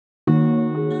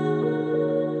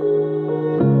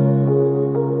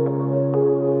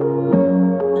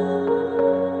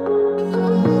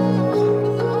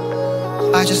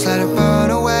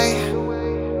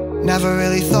Never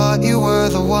really thought you were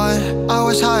the one. I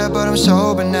was higher but I'm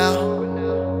sober now.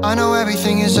 I know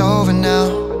everything is over now.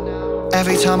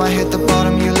 Every time I hit the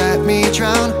bottom you let me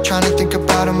drown. Trying to think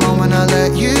about a moment I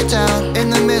let you down.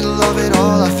 In the middle of it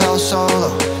all I felt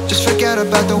solo. Just forget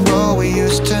about the world we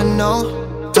used to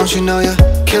know. Don't you know you're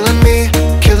killing me,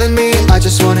 killing me. I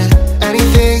just wanted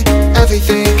anything,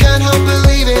 everything. Can't help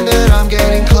believing that I'm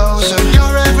getting closer.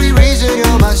 You're every reason,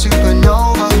 you're my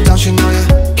supernova. Don't you know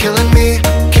you're killing me,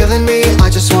 killing me. I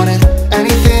just wanted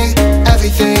anything,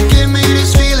 everything. Give me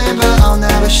this feeling but I'll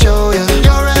never show you.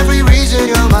 You're every reason,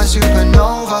 you're my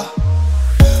supernova.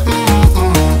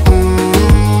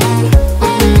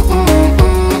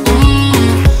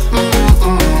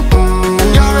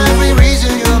 You're every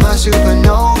reason, you're my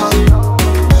supernova.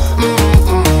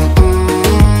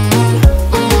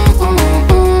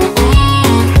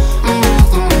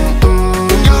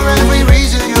 You're every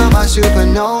reason, you're my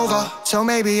supernova. So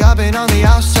maybe I've been on the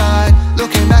outside.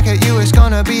 Looking back at you, it's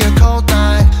gonna be a cold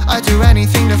night. I'd do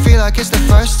anything to feel like it's the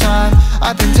first time.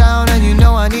 I've been down and you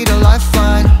know I need a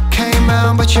lifeline. Came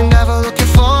round but you're never looking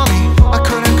for me. I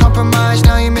couldn't compromise,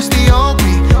 now you miss the old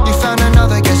me. You found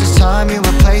another, guess it's time you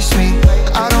replaced me.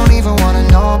 I don't even wanna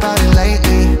know about it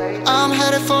lately. I'm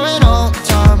headed for an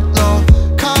all-time low.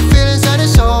 Caught feelings and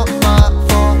it's all my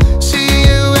fault. See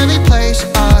you every place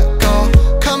I go.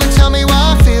 Come and tell me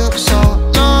why I feel so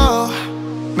low.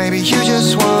 Maybe you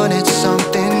just wanted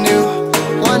something new.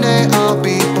 One day I'll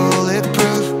be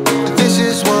bulletproof. This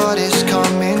is what it's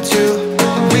coming to.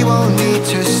 We won't need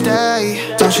to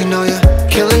stay. Don't you know you're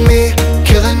killing me,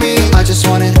 killing me. I just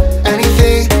wanted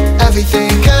anything,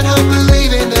 everything. Can't help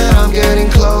believing that I'm getting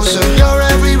closer. You're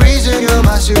every reason, you're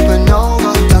my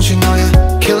supernova. Don't you know you're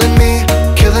killing me,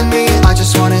 killing me. I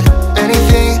just wanted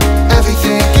anything,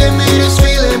 everything. Give me this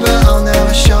feeling but I'll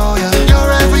never show you.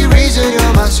 You're every reason,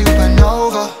 you're my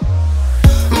supernova.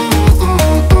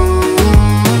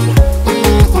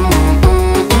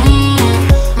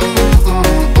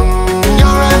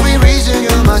 You're every reason,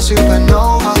 you're my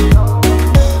supernova.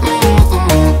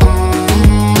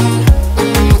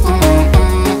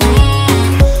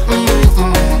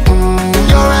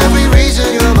 You're every reason,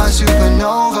 you're my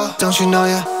supernova. Don't you know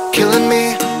you're killing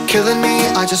me, killing me.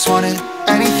 I just wanted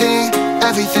anything,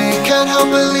 everything. Can't help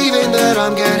believing that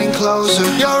I'm getting closer.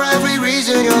 You're every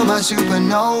reason, you're my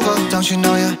supernova. Don't you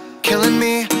know you're killing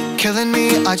me, killing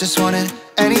me. I just wanted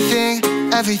anything,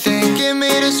 everything. Give me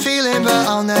this feeling but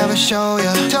I'll never show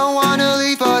you. Don't wanna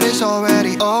leave but it's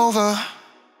already over.